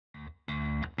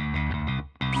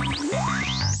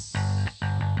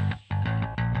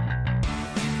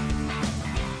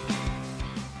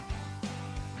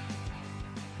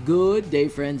Good day,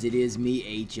 friends. It is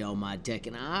me, HLModTech,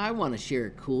 and I want to share a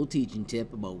cool teaching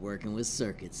tip about working with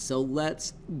circuits. So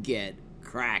let's get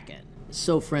cracking.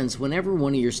 So friends, whenever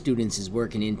one of your students is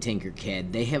working in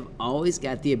Tinkercad, they have always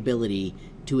got the ability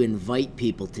to invite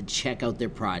people to check out their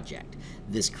project.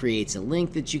 This creates a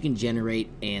link that you can generate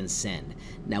and send.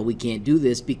 Now we can't do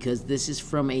this because this is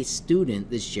from a student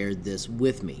that shared this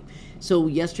with me. So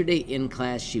yesterday in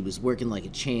class she was working like a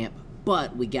champ,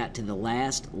 but we got to the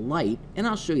last light, and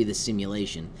I'll show you the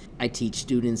simulation. I teach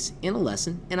students in a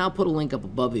lesson, and I'll put a link up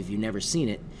above if you've never seen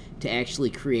it, to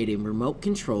actually create a remote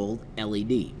controlled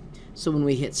LED. So when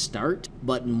we hit start,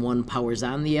 button 1 powers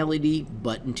on the LED,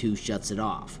 button 2 shuts it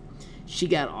off. She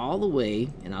got all the way,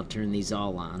 and I'll turn these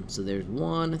all on, so there's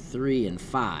 1, 3, and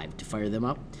 5 to fire them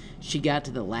up. She got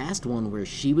to the last one where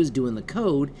she was doing the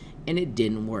code, and it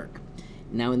didn't work.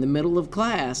 Now in the middle of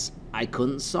class, I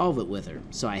couldn't solve it with her,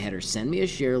 so I had her send me a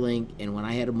share link, and when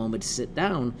I had a moment to sit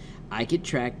down, I could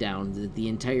track down that the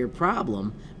entire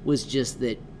problem was just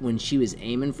that when she was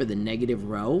aiming for the negative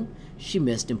row, she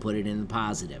missed and put it in the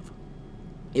positive.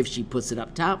 If she puts it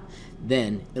up top,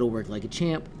 then it'll work like a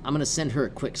champ. I'm going to send her a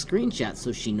quick screenshot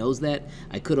so she knows that.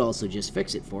 I could also just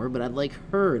fix it for her, but I'd like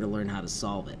her to learn how to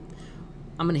solve it.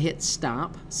 I'm going to hit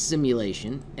stop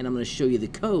simulation, and I'm going to show you the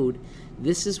code.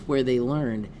 This is where they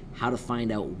learned how to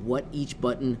find out what each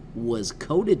button was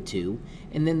coded to,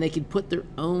 and then they could put their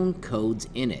own codes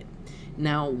in it.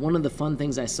 Now, one of the fun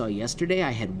things I saw yesterday,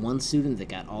 I had one student that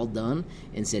got all done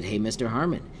and said, "Hey, Mr.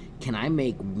 Harmon, can I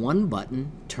make one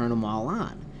button turn them all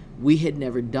on?" We had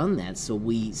never done that, so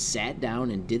we sat down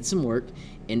and did some work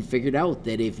and figured out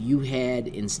that if you had,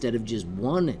 instead of just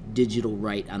one digital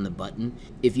write on the button,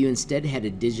 if you instead had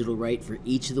a digital write for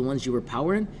each of the ones you were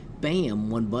powering, bam,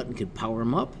 one button could power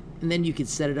them up, and then you could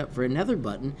set it up for another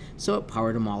button so it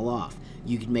powered them all off.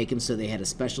 You could make them so they had a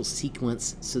special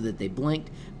sequence so that they blinked,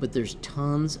 but there's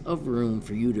tons of room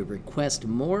for you to request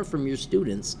more from your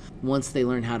students once they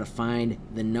learn how to find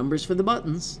the numbers for the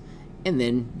buttons and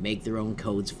then make their own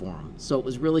codes for them. So it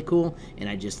was really cool, and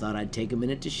I just thought I'd take a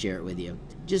minute to share it with you.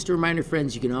 Just a reminder,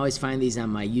 friends, you can always find these on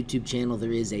my YouTube channel.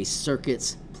 There is a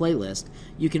circuits playlist.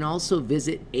 You can also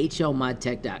visit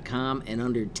HLModTech.com, and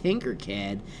under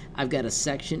Tinkercad, I've got a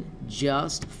section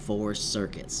just for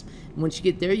circuits. Once you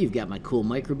get there, you've got my cool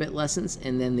microbit lessons,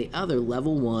 and then the other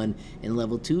level 1 and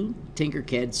level 2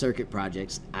 Tinkercad circuit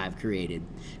projects I've created.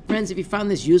 Friends, if you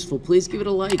found this useful, please give it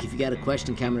a like. If you got a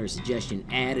question, comment, or suggestion,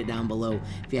 add it down below.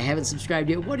 If you haven't subscribed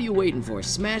yet, what are you waiting for?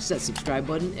 Smash that subscribe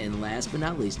button, and last but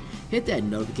not least, hit that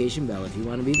notification bell if you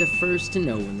want to be the first to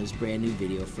know when there's a brand new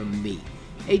video from me,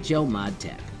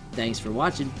 HLModTech. Thanks for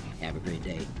watching. Have a great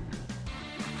day.